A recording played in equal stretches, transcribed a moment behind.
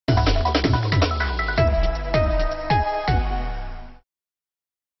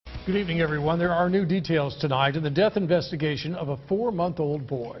Good evening, everyone. There are new details tonight in the death investigation of a 4-month-old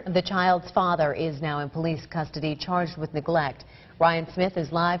boy. The child's father is now in police custody, charged with neglect. Ryan Smith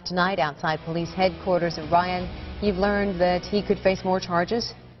is live tonight outside police headquarters. And Ryan, you've learned that he could face more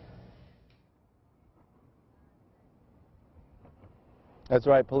charges? That's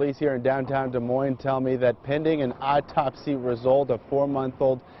right. Police here in downtown Des Moines tell me that pending an autopsy result of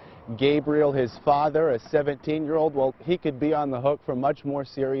 4-month-old Gabriel, his father, a 17-year-old, well, he could be on the hook for much more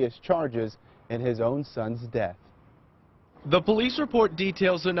serious charges in his own son's death. The police report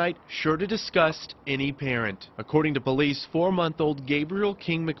details a night sure to disgust any parent. According to police, 4-month-old Gabriel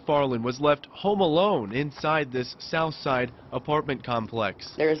King McFarland was left home alone inside this South Side apartment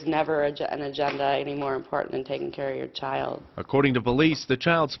complex. There's never an agenda any more important than taking care of your child. According to police, the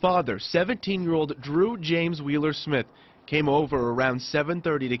child's father, 17-year-old Drew James Wheeler Smith, came over around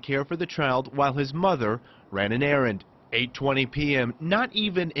 7:30 to care for the child while his mother ran an errand. 8:20 p.m., not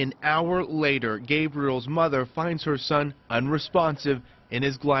even an hour later, Gabriel's mother finds her son unresponsive in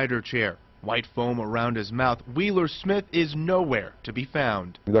his glider chair. White foam around his mouth. Wheeler Smith is nowhere to be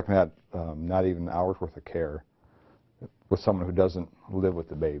found. You're looking at not even an hour's worth of care with someone who doesn't live with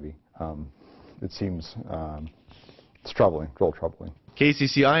the baby. It seems it's troubling, real troubling.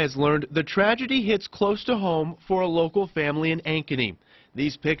 KCCI has learned the tragedy hits close to home for a local family in Ankeny.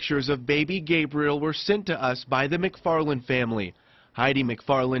 These pictures of baby Gabriel were sent to us by the McFarland family. Heidi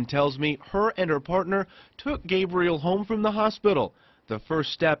McFarland tells me her and her partner took Gabriel home from the hospital, the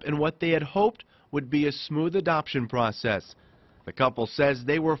first step in what they had hoped would be a smooth adoption process. The couple says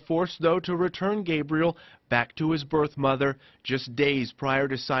they were forced, though, to return Gabriel back to his birth mother just days prior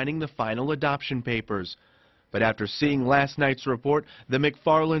to signing the final adoption papers. But after seeing last night's report, the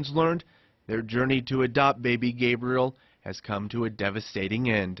McFarlands learned their journey to adopt baby Gabriel has come to a devastating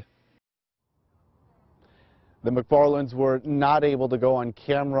end. The McFarlands were not able to go on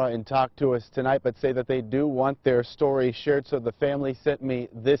camera and talk to us tonight, but say that they do want their story shared. So the family sent me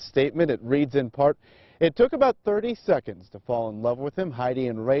this statement. It reads in part, "It took about 30 seconds to fall in love with him. Heidi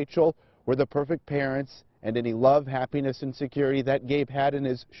and Rachel were the perfect parents, and any love, happiness, and security that Gabe had in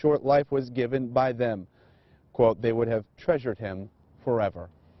his short life was given by them. Quote, they would have treasured him forever."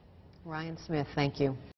 Ryan Smith, thank you.